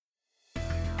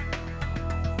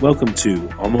Welcome to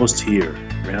Almost Here,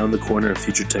 Round the Corner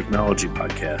Future Technology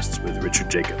podcasts with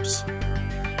Richard Jacobs.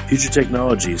 Future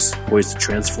technologies poised to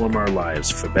transform our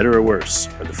lives for better or worse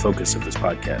are the focus of this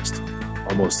podcast.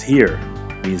 Almost here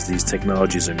means these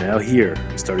technologies are now here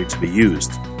and starting to be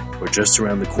used, or just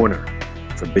around the corner,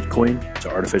 from Bitcoin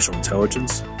to artificial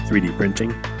intelligence, 3D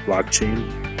printing, blockchain,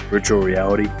 virtual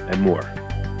reality, and more.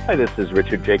 Hi, this is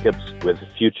Richard Jacobs with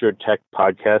Future Tech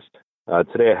Podcast.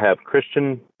 Today I have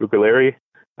Christian Buchalari,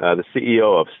 the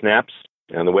CEO of Snaps,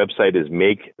 and the website is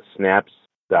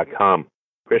makesnaps.com.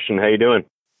 Christian, how you doing?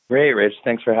 Great, Rich.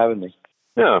 Thanks for having me.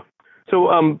 Yeah.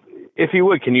 So, if you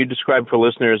would, can you describe for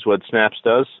listeners what Snaps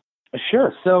does?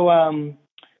 Sure. So,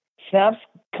 Snaps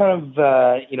kind of,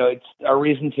 it's our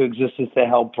reason to exist is to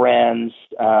help brands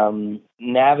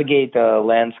navigate the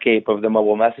landscape of the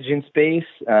mobile messaging space.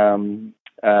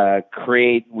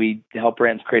 We help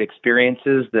brands create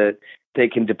experiences that they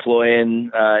can deploy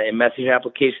in messaging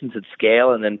applications at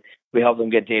scale, and then we help them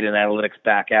get data and analytics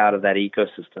back out of that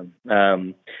ecosystem.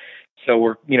 So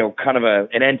we're, kind of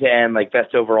an end-to-end,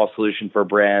 best overall solution for a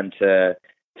brand to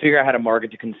figure out how to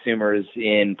market to consumers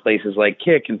in places like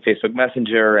Kik and Facebook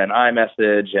Messenger and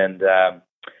iMessage and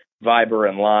Viber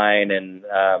and Line and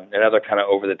other kind of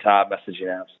over-the-top messaging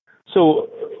apps. So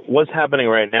what's happening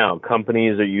right now?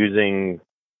 Companies are using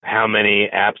how many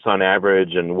apps on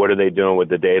average, and what are they doing with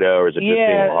the data, or is it just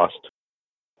being lost?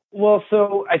 Well,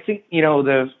 so I think,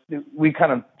 we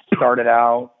kind of started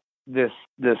out this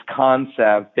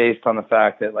concept based on the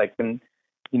fact that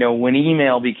when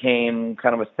email became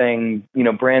kind of a thing,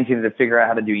 brands needed to figure out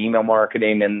how to do email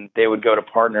marketing, and they would go to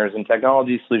partners and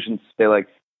technology solutions to say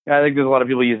I think there's a lot of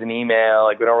people using email,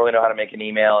 we don't really know how to make an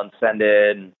email and send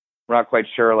it, and we're not quite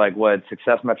sure what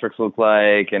success metrics look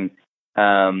like, and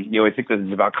we think this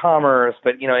is about commerce,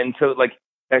 but and so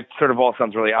that sort of all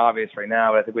sounds really obvious right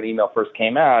now, but I think when email first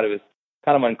came out, it was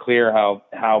kind of unclear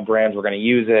how brands were going to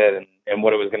use it and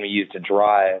what it was going to be used to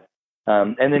drive.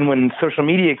 And then when social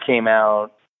media came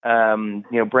out,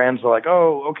 brands were like,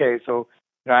 oh, okay, so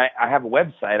I have a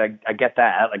website. I get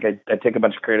that. I take a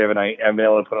bunch of creative and I'm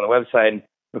able to put it on the website. And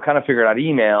we kind of figured out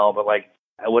email, but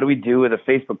what do we do with a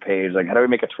Facebook page? How do we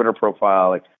make a Twitter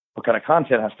profile? What kind of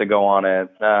content has to go on it?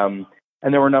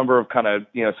 And there were a number of kind of,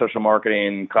 social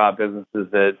marketing cloud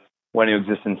businesses that went into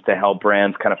existence to help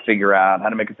brands kind of figure out how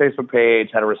to make a Facebook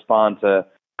page, how to respond to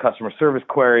customer service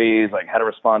queries, how to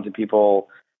respond to people,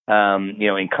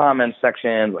 in comment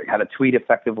sections, how to tweet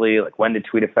effectively, when to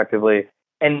tweet effectively.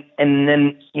 And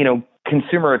then,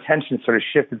 consumer attention sort of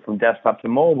shifted from desktop to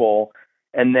mobile.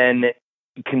 And then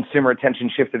consumer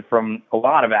attention shifted from a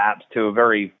lot of apps to a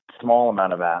very small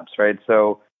amount of apps, right?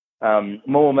 So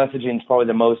mobile messaging is probably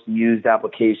the most used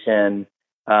application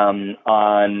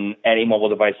on any mobile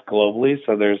device globally.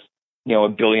 So there's,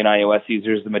 1 billion iOS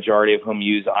users, the majority of whom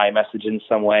use iMessage in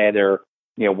some way. There are,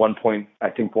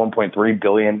 1.3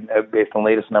 billion, based on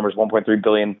latest numbers, 1.3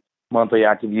 billion monthly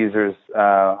active users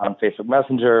on Facebook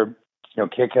Messenger.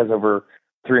 Kik has over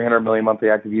 300 million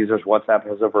monthly active users. WhatsApp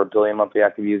has over 1 billion monthly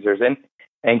active users.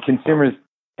 And consumers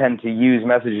tend to use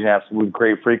messaging apps with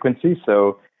great frequency.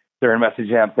 So they're in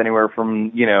messaging apps anywhere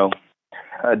from,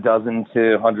 a dozen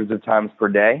to hundreds of times per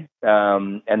day.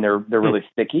 And they're really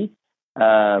sticky.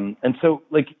 And so,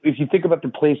 if you think about the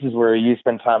places where you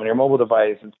spend time on your mobile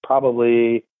device, it's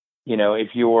probably, if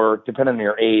you're dependent on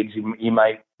your age, you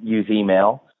might use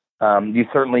email. You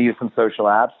certainly use some social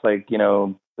apps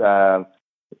Facebook,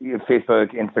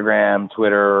 Instagram,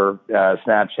 Twitter,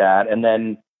 Snapchat, and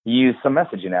then you use some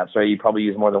messaging apps, right? You probably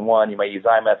use more than one. You might use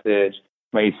iMessage,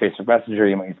 you might use Facebook Messenger,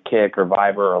 you might use Kik or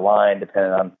Viber or Line,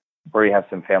 depending on where you have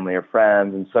some family or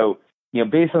friends. And so,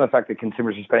 based on the fact that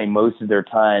consumers are spending most of their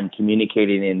time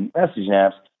communicating in messaging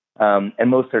apps and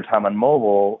most of their time on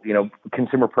mobile,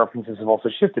 consumer preferences have also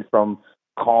shifted from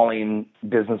calling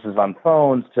businesses on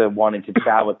phones to wanting to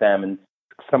chat with them in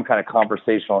some kind of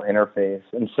conversational interface.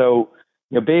 And so,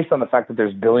 based on the fact that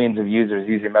there's billions of users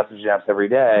using messaging apps every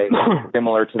day,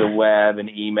 similar to the web and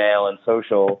email and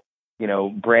social,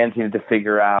 brands needed to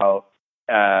figure out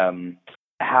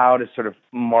how to sort of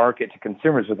market to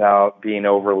consumers without being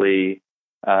overly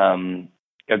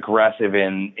aggressive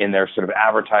in their sort of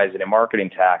advertising and marketing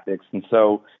tactics. And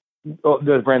so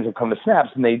those brands will come to Snaps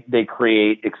and they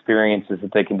create experiences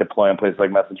that they can deploy in places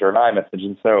like Messenger and iMessage.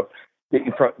 And so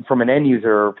from an end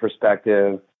user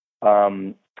perspective,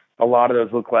 a lot of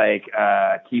those look like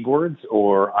keyboards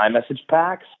or iMessage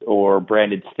packs or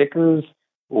branded stickers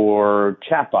or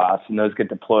chatbots, and those get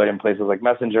deployed in places like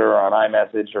Messenger or on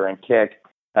iMessage or in Kik.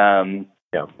 And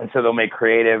so they'll make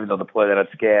creative, they'll deploy that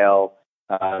at scale.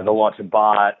 They'll launch a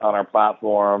bot on our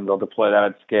platform, they'll deploy that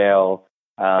at scale.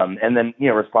 And then,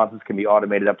 responses can be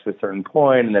automated up to a certain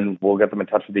point, and then we'll get them in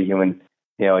touch with a human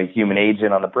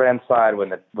agent on the brand side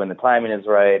when the timing is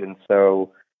right. And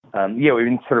so, we've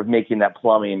been sort of making that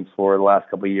plumbing for the last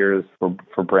couple of years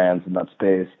for brands in that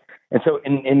space. And so,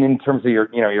 in terms of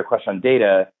your question on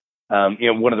data,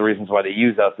 one of the reasons why they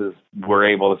use us is we're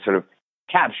able to sort of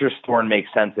capture, store, and make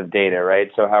sense of data,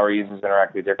 right? So how are users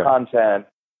interacting with your content?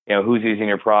 Who's using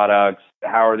your products?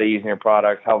 How are they using your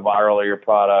products? How viral are your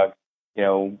products?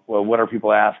 What are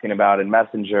people asking about in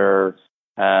Messenger?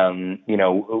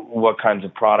 What kinds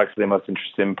of products are they most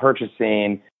interested in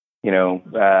purchasing?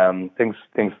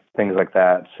 Things like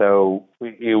that. So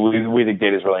we think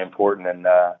data is really important, and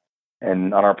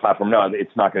on our platform, no,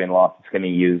 it's not getting lost. It's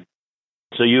getting used.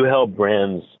 So you help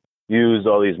brands use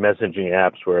all these messaging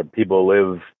apps where people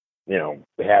live,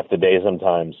 half the day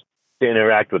sometimes to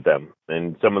interact with them.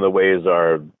 And some of the ways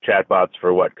are chatbots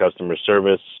for customer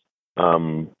service,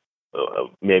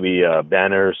 maybe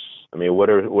banners. I mean, what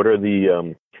are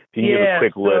the, can you give a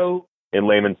quick list in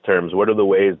layman's terms, what are the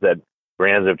ways that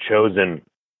brands have chosen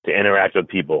to interact with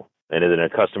people? And is it in a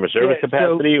customer service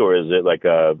capacity or is it like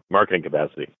a marketing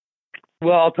capacity?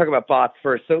 Well, I'll talk about bots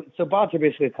first. So bots are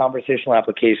basically conversational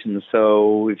applications.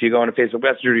 So if you go into Facebook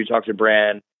Messenger, you talk to a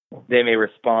brand, they may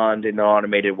respond in an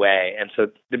automated way. And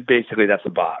so basically that's a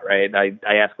bot, right? I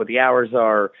ask what the hours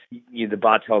are. The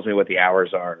bot tells me what the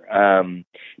hours are.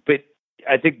 But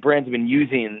I think brands have been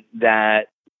using that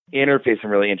interface in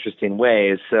really interesting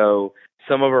ways. So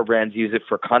some of our brands use it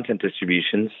for content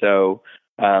distribution. So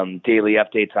daily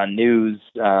updates on news,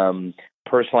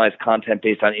 personalized content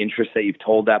based on interests that you've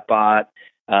told that bot,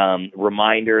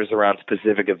 reminders around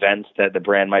specific events that the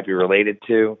brand might be related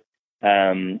to.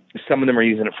 Some of them are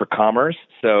using it for commerce,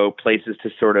 so places to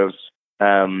sort of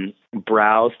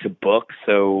browse to book.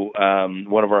 So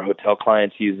one of our hotel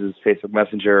clients uses Facebook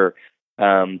Messenger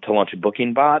to launch a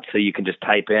booking bot. So you can just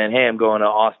type in, hey, I'm going to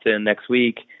Austin next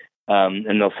week,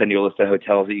 and they'll send you a list of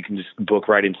hotels that you can just book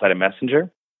right inside of Messenger.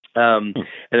 And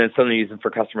then some are using for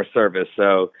customer service.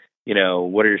 So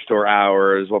what are your store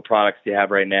hours? What products do you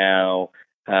have right now?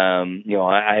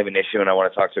 I have an issue and I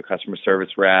want to talk to a customer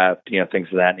service rep, things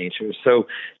of that nature. So,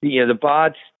 the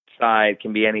bot side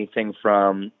can be anything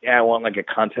from, I want like a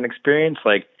content experience,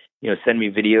 like, send me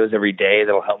videos every day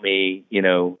that'll help me,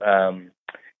 that'll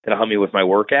help me with my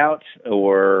workout.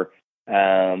 Or,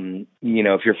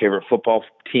 if your favorite football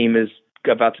team is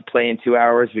about to play in 2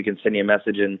 hours, we can send you a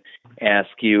message and ask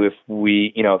you if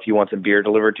you want some beer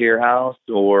delivered to your house,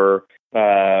 or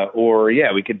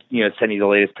we could, send you the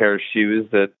latest pair of shoes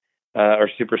that are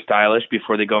super stylish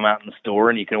before they go out in the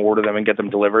store, and you can order them and get them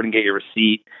delivered and get your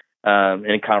receipt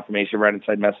and a confirmation right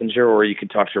inside Messenger, or you can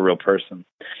talk to a real person.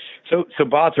 So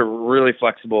bots are really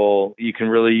flexible. You can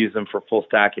really use them for full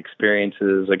stack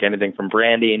experiences, like anything from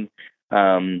branding,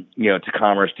 to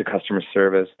commerce, to customer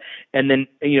service. And then,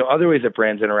 other ways that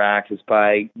brands interact is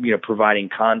by, providing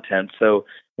content. So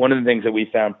one of the things that we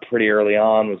found pretty early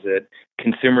on was that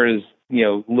consumers,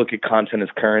 look at content as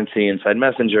currency inside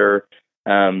Messenger,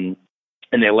 and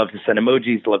they love to send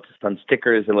emojis, they love to send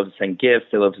stickers, they love to send GIFs,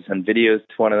 they love to send videos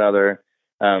to one another.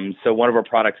 So one of our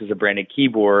products is a branded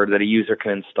keyboard that a user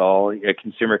can install, a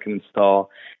consumer can install,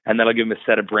 and that'll give them a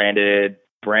set of branded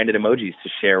emojis to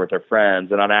share with their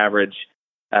friends. And on average,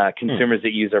 consumers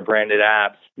that use our branded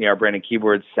apps, our branded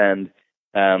keyboards, send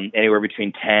anywhere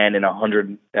between 10 and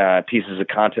 100 pieces of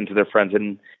content to their friends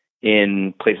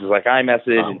in places like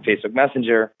iMessage and Facebook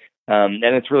Messenger. And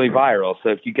it's really viral. So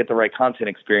if you get the right content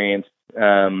experience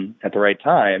at the right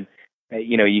time,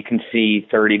 you can see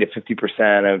 30 to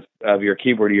 50% of your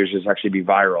keyboard users actually be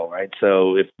viral, right?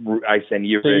 So if I send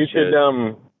you... So you should,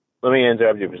 let me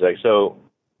interrupt you for a sec. So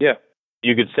yeah,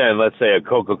 you could send, let's say, a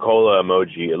Coca-Cola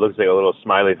emoji. It looks like a little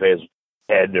smiley face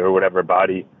head or whatever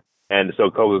body. And so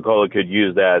Coca-Cola could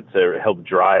use that to help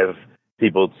drive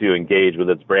people to engage with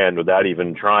its brand without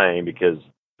even trying, because,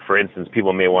 for instance,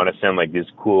 people may want to send like these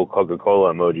cool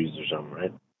Coca-Cola emojis or something,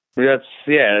 right? That's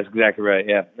exactly right.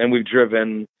 Yeah. And we've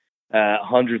driven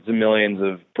hundreds of millions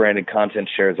of branded content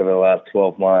shares over the last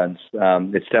 12 months.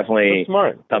 It's definitely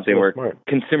something where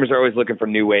consumers are always looking for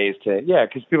new ways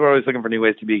because people are always looking for new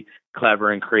ways to be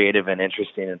clever and creative and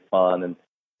interesting and fun. And,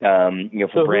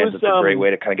 for brands, it's a great way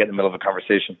to kind of get in the middle of a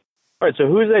conversation. All right. So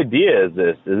whose idea is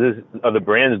this? Are the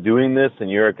brands doing this and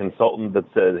you're a consultant that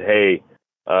says, hey,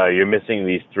 you're missing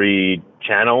these 3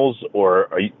 channels, or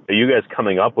are you guys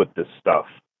coming up with this stuff,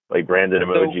 like branded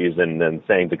emojis, and then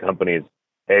saying to companies,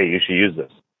 hey, you should use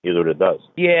this. Here's what it does.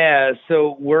 Yeah,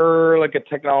 so we're like a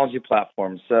technology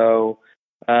platform. So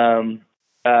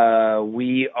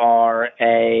we are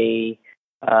a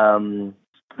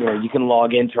you can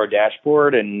log into our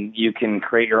dashboard and you can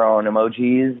create your own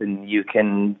emojis and you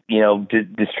can,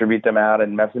 distribute them out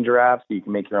in messenger apps. So you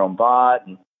can make your own bot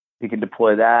and you can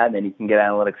deploy that, and then you can get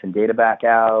analytics and data back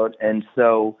out. And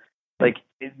so,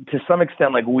 to some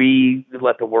extent, we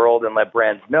let the world and let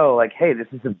brands know, hey, this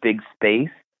is a big space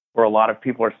where a lot of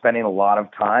people are spending a lot of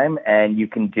time, and you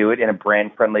can do it in a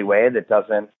brand-friendly way that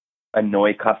doesn't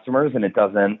annoy customers, and it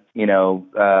doesn't,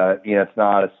 it's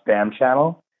not a spam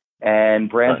channel. And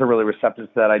brands are really receptive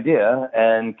to that idea,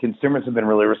 and consumers have been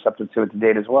really receptive to it to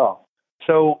date as well.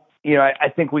 So, I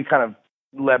think we kind of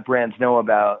let brands know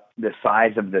about the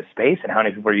size of this space and how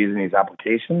many people are using these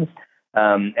applications.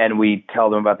 And we tell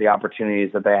them about the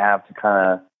opportunities that they have to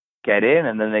kind of get in,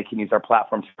 and then they can use our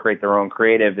platform to create their own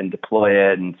creative and deploy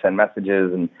it and send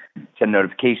messages and send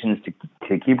notifications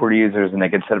to keyboard users, and they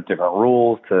can set up different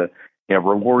rules to,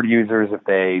 reward users if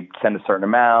they send a certain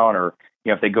amount, or,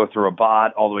 if they go through a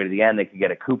bot all the way to the end, they can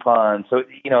get a coupon. So,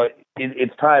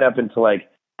 it's tied up into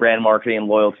brand marketing,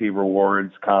 loyalty,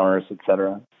 rewards, commerce, et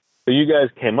cetera. So you guys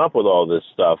came up with all this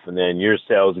stuff, and then your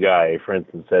sales guy, for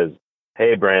instance, says,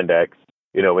 hey, Brand X,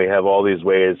 we have all these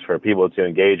ways for people to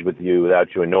engage with you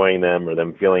without you annoying them or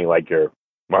them feeling like you're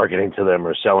marketing to them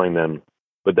or selling them.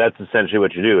 But that's essentially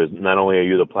what you do. Is not only are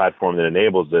you the platform that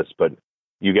enables this, but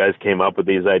you guys came up with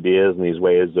these ideas and these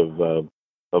ways of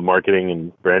marketing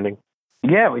and branding?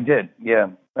 Yeah, we did. Yeah.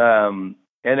 And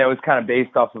it was kind of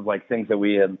based off of things that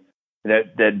we had,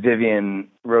 that Vivian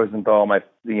Rosenthal, my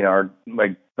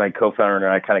co-founder,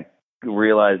 and I kind of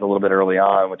realized a little bit early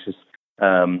on, which is,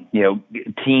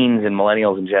 teens and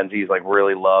millennials and Gen Zs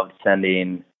really loved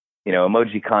sending,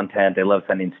 emoji content. They love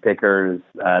sending stickers,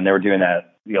 and they were doing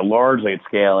that, largely at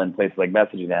scale in places like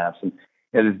messaging apps. And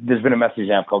there's been a messaging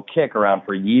app called Kik around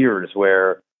for years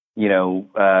where,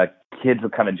 kids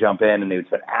would kind of jump in and they would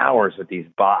spend hours with these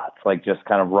bots, just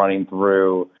kind of running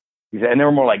through. And they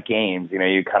were more like games, it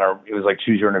was like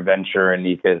choose your own adventure, and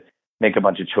you could make a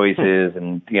bunch of choices,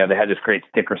 and they had this great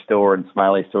sticker store and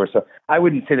smiley store. So I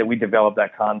wouldn't say that we developed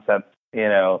that concept,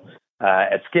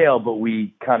 at scale, but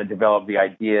we kind of developed the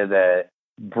idea that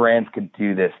brands could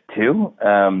do this too,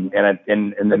 and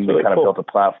then we kind of built a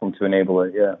platform to enable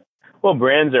it. Yeah. Well,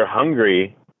 brands are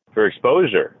hungry for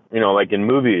exposure. Like in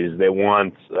movies, they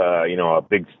want a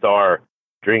big star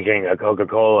drinking a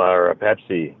Coca-Cola or a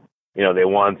Pepsi. They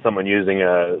want someone using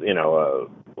a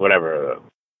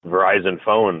Verizon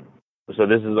phone. So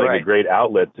this is a great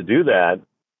outlet to do that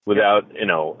without,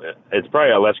 it's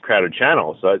probably a less crowded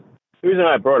channel. So the reason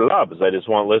I brought it up is I just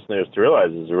want listeners to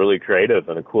realize it's a really creative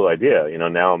and a cool idea.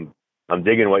 Now I'm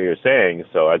digging what you're saying,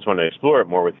 so I just want to explore it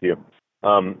more with you.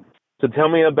 So tell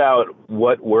me about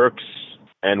what works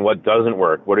and what doesn't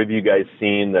work. What have you guys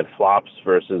seen that flops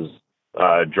versus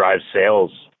drives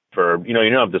sales for, you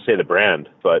don't have to say the brand,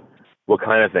 but what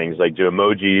kind of things? Do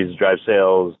emojis drive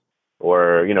sales?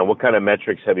 Or, what kind of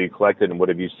metrics have you collected, and what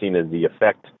have you seen as the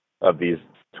effect of these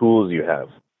tools you have?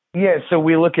 Yeah, so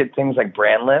we look at things like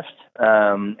brand lift,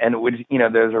 and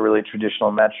those are really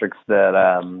traditional metrics that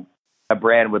a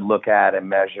brand would look at and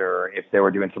measure if they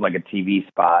were doing something like a TV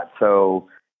spot. So,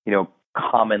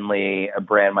 commonly a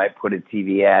brand might put a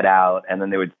TV ad out, and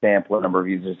then they would sample a number of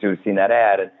users who have seen that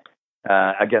ad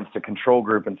against a control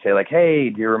group and say, hey,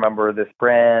 do you remember this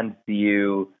brand?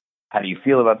 How do you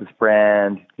feel about this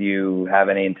brand? Do you have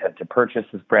any intent to purchase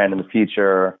this brand in the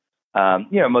future?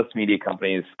 Most media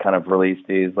companies kind of release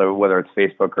these, whether it's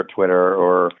Facebook or Twitter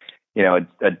or,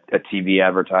 a TV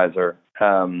advertiser,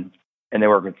 and they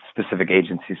work with specific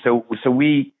agencies. So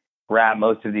we wrap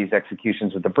most of these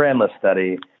executions with the brand lift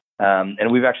study, and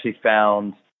we've actually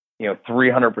found,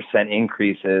 300%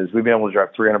 increases. We've been able to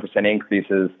drive 300%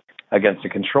 increases against a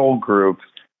control group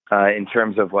in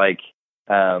terms of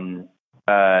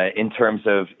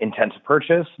intent to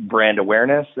purchase, brand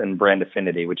awareness, and brand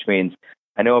affinity, which means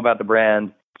I know about the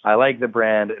brand, I like the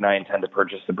brand, and I intend to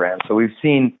purchase the brand. So we've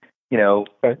seen,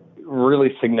 really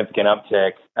significant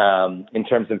uptick in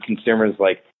terms of consumers'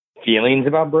 feelings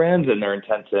about brands and their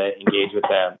intent to engage with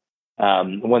them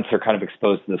once they're kind of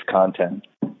exposed to this content.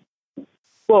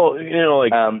 Well,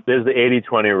 there's the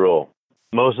 80-20 rule.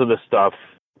 Most of the stuff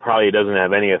probably doesn't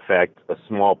have any effect. A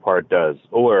small part does.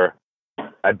 Or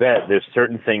I bet there's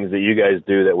certain things that you guys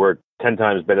do that work 10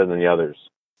 times better than the others.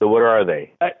 So what are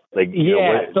they? Are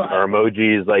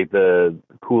emojis the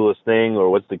coolest thing, or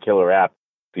what's the killer app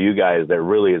for you guys that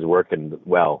really is working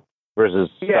well versus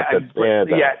stuff that's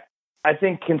I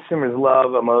think consumers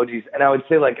love emojis, and I would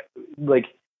say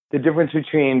the difference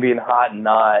between being hot and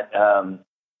not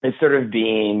is sort of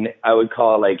being, I would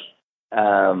call it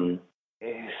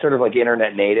sort of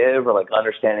internet native, or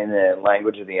understanding the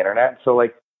language of the internet. So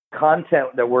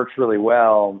content that works really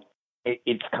well,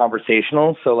 it's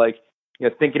conversational. So like,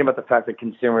 thinking about the fact that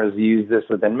consumers use this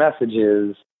within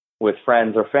messages with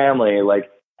friends or family,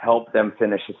 like help them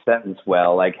finish a sentence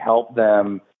well, like help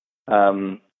them,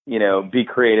 be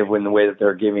creative in the way that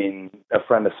they're giving a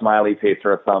friend a smiley face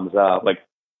or a thumbs up. Like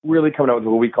really coming up with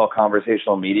what we call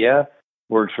conversational media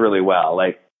works really well.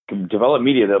 Like develop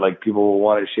media that like people will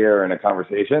want to share in a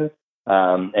conversation,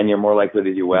 and you're more likely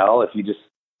to do well if you just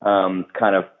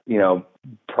kind of,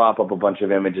 prop up a bunch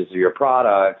of images of your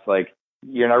products. Like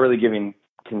you're not really giving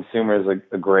consumers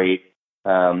a great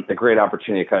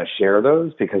opportunity to kind of share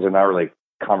those because they're not really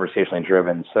conversationally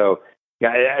driven. So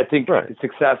yeah, I think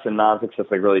success and non-success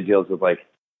like really deals with like,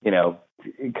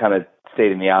 kind of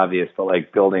stating the obvious, but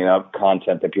like building up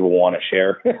content that people want to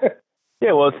share.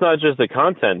 Yeah, well, it's not just the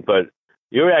content, but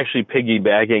you're actually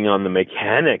piggybacking on the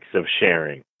mechanics of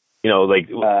sharing. Like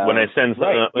when I send,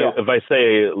 if I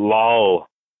say LOL,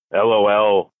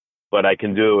 but I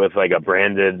can do it with like a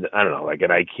branded, I don't know, like an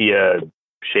IKEA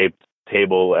shaped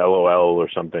table, LOL or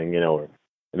something, or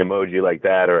an emoji like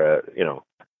that, or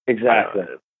Exactly.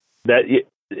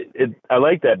 I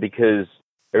like that because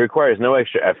it requires no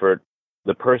extra effort.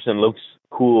 The person looks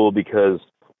cool because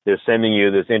they're sending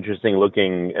you this interesting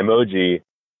looking emoji,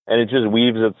 and it just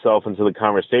weaves itself into the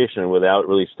conversation without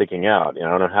really sticking out.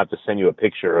 I don't have to send you a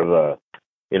picture of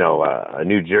a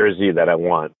New Jersey that I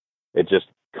want. It just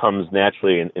comes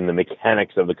naturally in the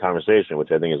mechanics of the conversation,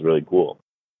 which I think is really cool.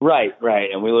 Right.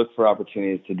 And we look for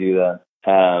opportunities to do that.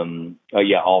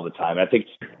 All the time. I think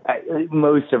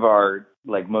most of our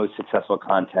most successful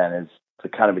content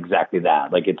is kind of exactly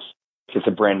that. Like it's just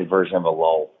a branded version of a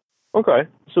LOL. Okay.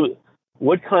 So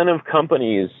what kind of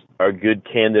companies are good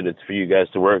candidates for you guys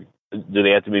to work? Do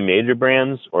they have to be major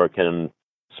brands, or can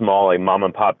small like mom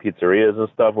and pop pizzerias and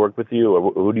stuff work with you,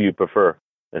 or who do you prefer,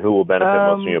 and who will benefit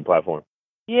most from your platform?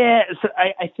 Yeah, so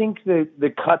I think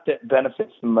the cut that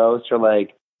benefits the most are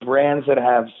like brands that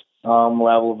have some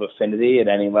level of affinity at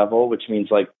any level, which means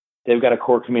like they've got a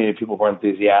core community of people who are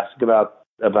enthusiastic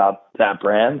about that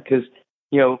brand. Because,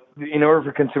 in order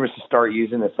for consumers to start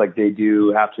using this, like they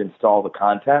do have to install the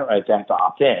content, right? They have to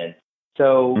opt in.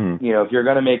 So, if you're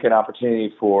going to make an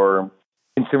opportunity for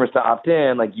consumers to opt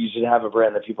in, like you should have a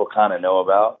brand that people kind of know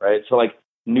about, right? So like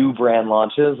new brand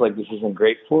launches, like this isn't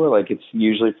great for, like it's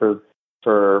usually for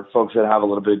folks that have a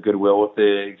little bit of goodwill with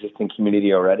the existing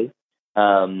community already.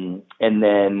 And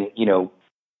then,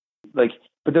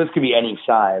 but those could be any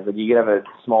size. Like you could have a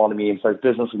small to medium sized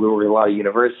business. We work with a lot of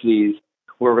universities.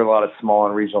 We work with a lot of small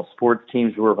and regional sports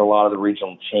teams. We work with a lot of the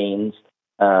regional chains.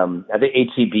 I think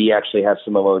HCB actually has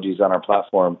some emojis on our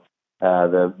platform.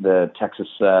 The Texas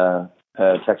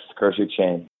grocery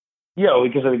chain.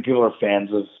 Because I think people are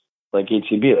fans of like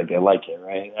HCB, like they like it,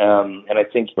 right? And I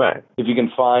think if you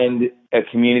can find a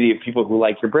community of people who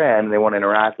like your brand and they want to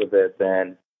interact with it,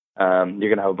 then you're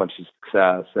going to have a bunch of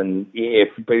success. And if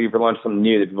you launch something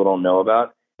new that people don't know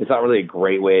about, it's not really a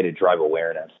great way to drive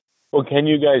awareness. Well, can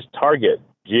you guys target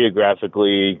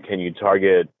geographically? Can you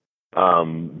target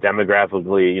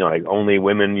demographically, like only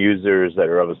women users that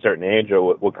are of a certain age,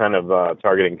 or what kind of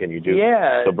targeting can you do?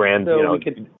 Yeah. So brands,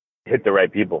 could hit the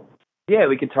right people. Yeah,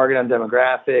 we could target on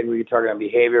demographic, we could target on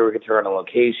behavior, we could target on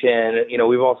location.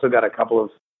 We've also got a couple of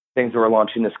things that we're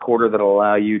launching this quarter that will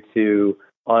allow you to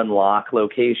unlock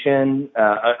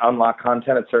unlock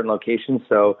content at certain locations.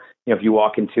 So, if you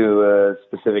walk into a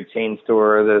specific chain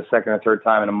store the second or third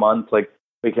time in a month, like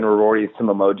we can reward you some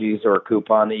emojis or a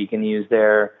coupon that you can use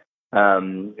there,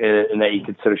 and that you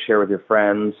could sort of share with your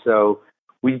friends. So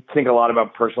we think a lot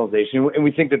about personalization, and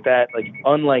we think that like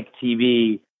unlike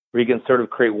TV, where you can sort of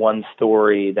create one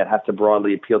story that has to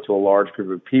broadly appeal to a large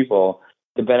group of people,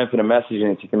 the benefit of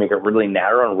messaging is you can make it really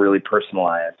narrow and really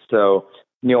personalized. So,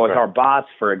 with our bots,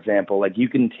 for example, like you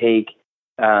can take,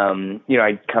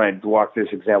 I kind of walked through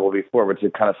this example before, but to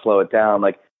kind of slow it down,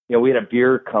 like, we had a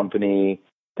beer company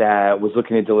that was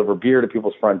looking to deliver beer to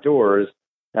people's front doors.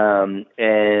 And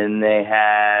they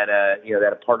had, they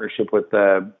had a partnership with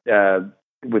the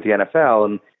NFL.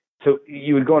 And so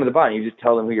you would go into the bot and you just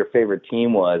tell them who your favorite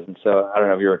team was. And so I don't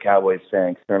know if you're a Cowboys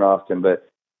fan, because they're in Austin, but,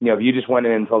 if you just went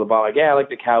in and told the bot, like, yeah, I like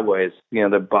the Cowboys,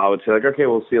 the bot would say, like, okay,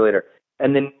 we'll see you later.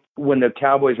 And then when the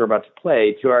Cowboys were about to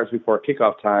play, 2 hours before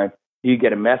kickoff time, you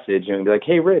get a message and be like,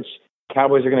 hey, Rich,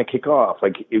 Cowboys are going to kick off.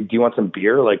 Like, do you want some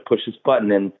beer? Like, push this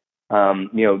button and,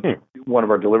 one of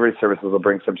our delivery services will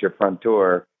bring some to your front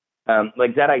door.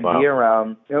 Like that idea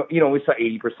around, we saw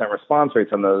 80% response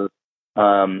rates on those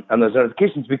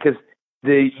notifications because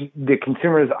the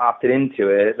consumers opted into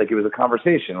it. Like it was a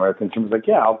conversation where the consumers like,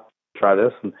 yeah, I'll try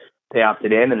this. And they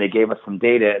opted in and they gave us some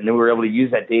data, and then we were able to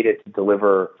use that data to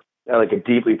deliver like a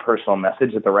deeply personal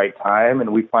message at the right time.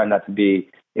 And we find that to be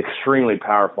extremely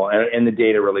powerful. And the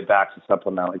data really backs us up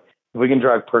on that. Like if we can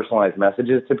drive personalized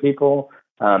messages to people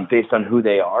based on who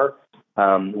they are,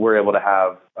 we're able to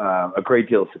have a great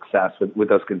deal of success with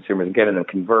those consumers and getting them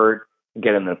convert,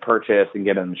 getting them to purchase, and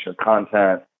getting them to share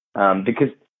content because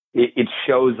it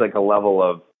shows like a level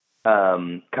of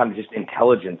kind of just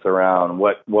intelligence around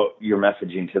what you're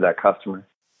messaging to that customer.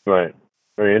 Right.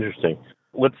 Very interesting.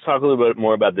 Let's talk a little bit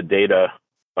more about the data.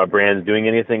 Are brands doing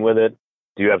anything with it?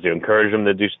 Do you have to encourage them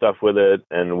to do stuff with it?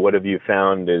 And what have you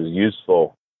found is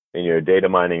useful in your data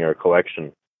mining or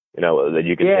collection, that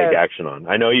you can take action on?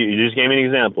 I know you just gave me an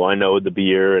example. I know the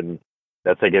beer, and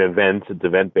that's like an event. It's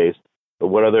event-based. But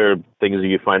what other things are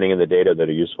you finding in the data that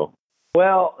are useful?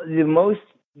 Well, the most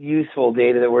useful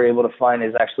data that we're able to find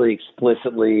is actually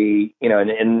explicitly,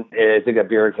 and I think a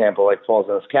beer example like falls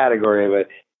in this category, but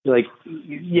like,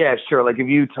 yeah, sure. Like if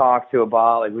you talk to a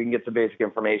bot, like we can get some basic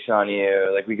information on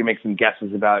you. Like we can make some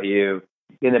guesses about you.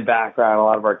 In the background, a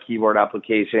lot of our keyboard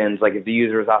applications, like if the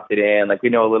user is opted in, like we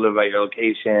know a little bit about your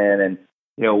location and,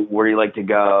 where you like to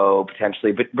go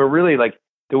potentially. But really like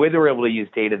the way that we're able to use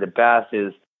data the best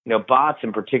is, bots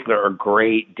in particular are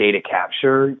great data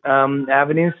capture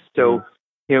avenues. So,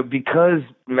 because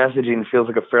messaging feels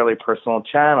like a fairly personal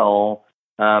channel,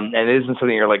 and it isn't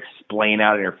something you're like splaying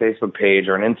out on your Facebook page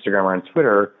or on Instagram or on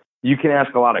Twitter, you can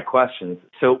ask a lot of questions.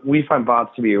 So we find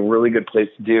bots to be a really good place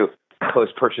to do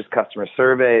post-purchase customer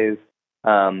surveys,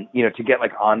 to get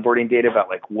like onboarding data about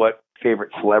like what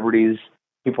favorite celebrities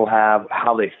people have,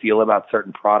 how they feel about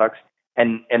certain products.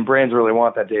 And brands really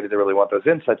want that data. They really want those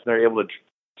insights, and they're able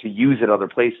to use it other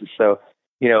places. So,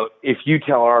 if you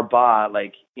tell our bot,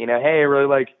 like, hey, I really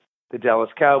like the Dallas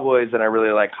Cowboys and I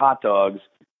really like hot dogs,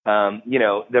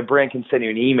 the brand can send you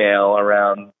an email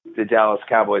around the Dallas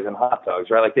Cowboys and hot dogs,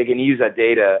 right? Like they can use that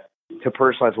data to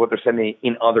personalize what they're sending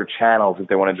in other channels if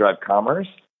they want to drive commerce.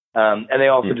 And they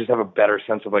also just have a better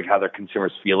sense of like how their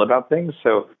consumers feel about things.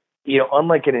 So,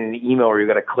 unlike in an email where you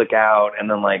got to click out and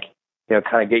then like,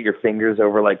 kind of get your fingers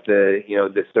over like the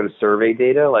sort of survey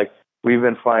data, like we've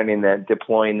been finding that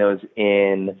deploying those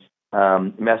in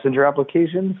messenger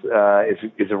applications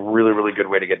is a really, really good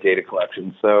way to get data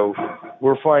collection. So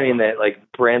we're finding that like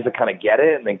brands that kind of get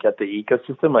it and they get the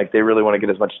ecosystem, like they really want to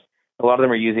get as much. A lot of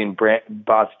them are using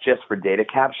bots just for data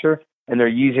capture, and they're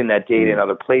using that data in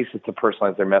other places to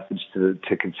personalize their message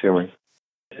to consumers.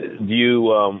 Do you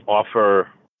offer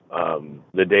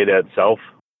the data itself?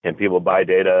 Can people buy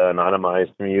data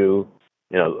anonymized from you?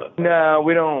 No,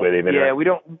 we don't. Yeah, we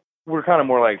don't. We're kind of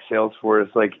more like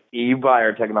Salesforce. Like you buy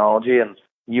our technology and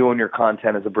you own your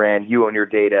content as a brand. You own your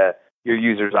data. Your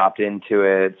users opt into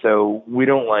it. So we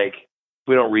don't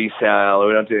resell or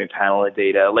we don't do any panel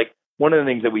data. Like one of the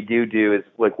things that we do is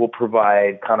like we'll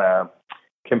provide kind of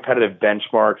competitive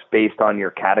benchmarks based on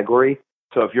your category.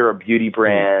 So if you're a beauty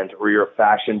brand or you're a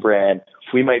fashion brand,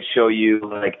 we might show you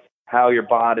like how your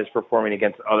bot is performing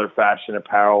against other fashion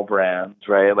apparel brands,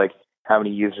 right? Like how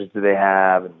many users do they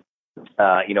have, and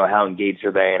how engaged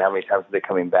are they, and how many times are they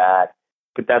coming back?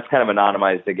 But that's kind of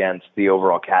anonymized against the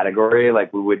overall category.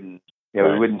 Like we wouldn't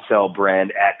sell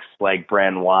brand X like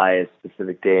brand Y's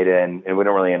specific data, and we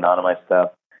don't really anonymize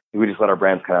stuff. We just let our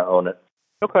brands kind of own it.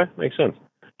 Okay, makes sense.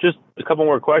 Just a couple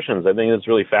more questions. I think it's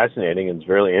really fascinating and it's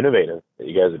really innovative that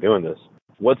you guys are doing this.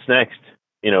 What's next,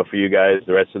 for you guys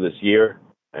the rest of this year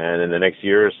and in the next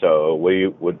year or so?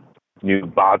 What new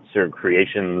bots or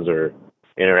creations or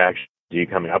interactions are you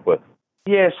coming up with?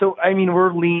 Yeah, so I mean, we're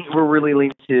really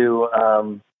leaning to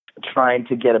trying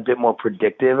to get a bit more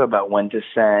predictive about when to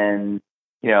send.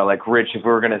 Like Rich, if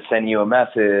we're going to send you a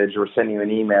message or send you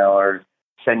an email or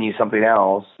send you something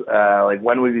else, like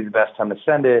when would be the best time to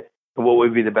send it, and what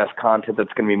would be the best content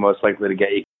that's going to be most likely to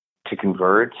get you to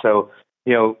convert. So,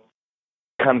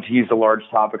 kind of to use the large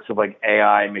topics of like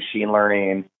AI, machine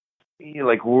learning,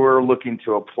 like we're looking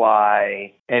to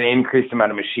apply an increased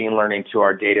amount of machine learning to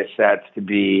our data sets to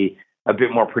be a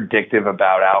bit more predictive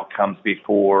about outcomes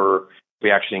before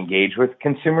we actually engage with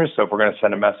consumers. So if we're going to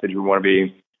send a message, we want to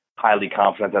be highly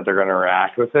confident that they're going to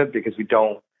react with it, because we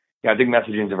don't, I think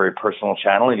messaging is a very personal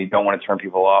channel, and you don't want to turn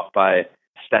people off by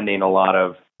sending a lot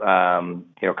of, kind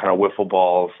of wiffle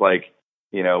balls, like,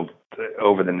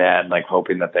 over the net, like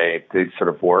hoping that they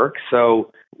sort of work.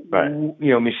 So, right.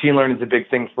 Machine learning is a big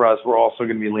thing for us. We're also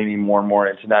going to be leaning more and more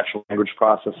into natural language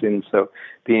processing. So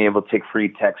being able to take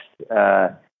free text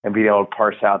and being able to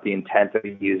parse out the intent of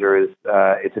the user is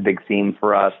it's a big theme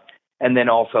for us. And then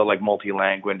also like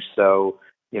multi-language. So,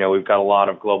 we've got a lot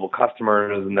of global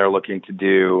customers, and they're looking to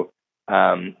do,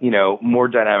 more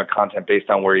dynamic content based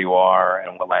on where you are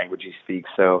and what language you speak.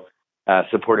 So,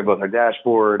 supporting both our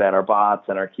dashboard and our bots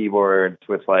and our keyboards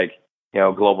with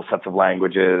global sets of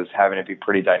languages, having it be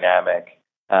pretty dynamic.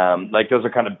 Those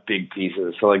are kind of big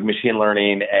pieces. So machine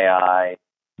learning, AI,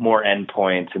 more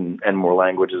endpoints and more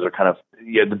languages are kind of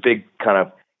the big kind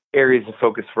of areas of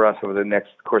focus for us over the next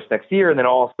year. And then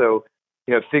also,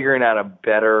 figuring out a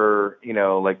better,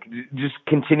 just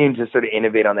continuing to sort of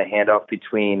innovate on the handoff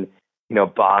between,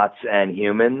 bots and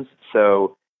humans.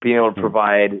 So being able to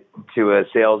provide to a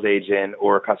sales agent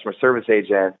or a customer service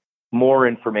agent more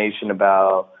information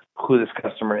about who this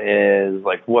customer is,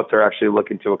 what they're actually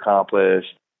looking to accomplish,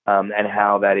 and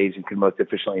how that agent can most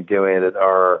efficiently do it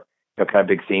are kind of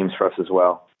big themes for us as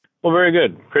well. Well, very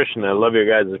good. Christian, I love your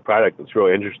guys' product. It's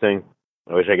really interesting.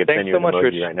 I wish I could send you an emoji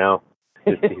Rich. Right now.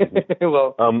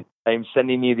 Well, I'm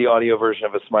sending you the audio version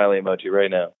of a smiley emoji right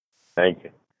now. Thank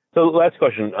you. So last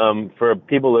question. For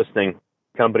people listening,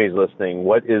 companies listening,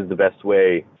 what is the best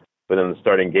way for them to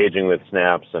start engaging with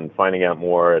Snaps and finding out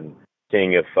more and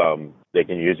seeing if they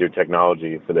can use your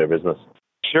technology for their business?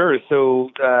 Sure. So,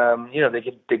 they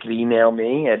could email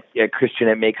me at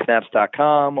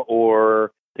christian@makesnaps.com,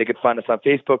 or they could find us on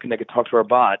Facebook and they could talk to our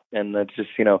bot, and that's just,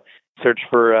 search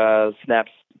for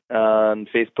Snaps on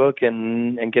Facebook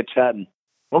and get chatting.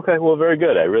 Okay. Well, very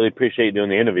good. I really appreciate you doing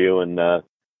the interview. And like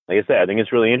I said, I think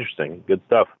it's really interesting. Good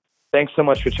stuff. Thanks so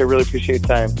much, Rich. I really appreciate your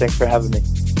time. Thanks for having me.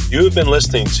 You have been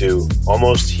listening to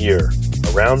Almost Here,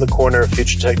 Around the Corner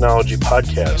Future Technology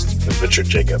podcast with Richard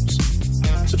Jacobs.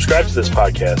 Subscribe to this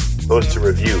podcast, post a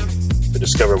review to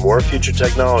discover more future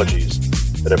technologies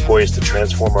that are poised to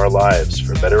transform our lives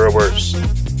for better or worse,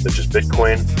 such as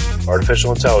Bitcoin,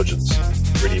 artificial intelligence,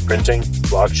 3D printing,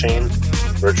 blockchain,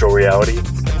 virtual reality,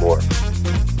 and more.